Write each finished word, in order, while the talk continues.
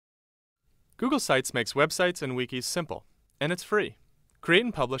Google Sites makes websites and wikis simple, and it's free. Create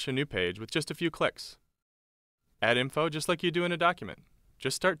and publish a new page with just a few clicks. Add info just like you do in a document.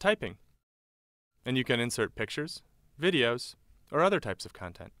 Just start typing. And you can insert pictures, videos, or other types of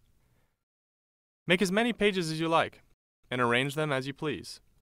content. Make as many pages as you like, and arrange them as you please.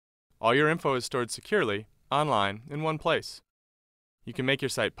 All your info is stored securely, online, in one place. You can make your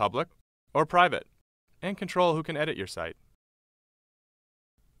site public or private, and control who can edit your site.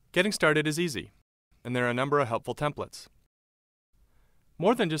 Getting started is easy, and there are a number of helpful templates.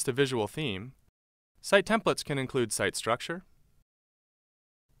 More than just a visual theme, site templates can include site structure,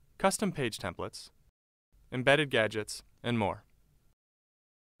 custom page templates, embedded gadgets, and more.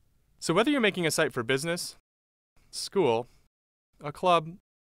 So whether you're making a site for business, school, a club,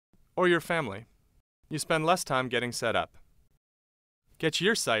 or your family, you spend less time getting set up. Get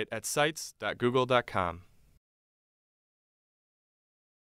your site at sites.google.com.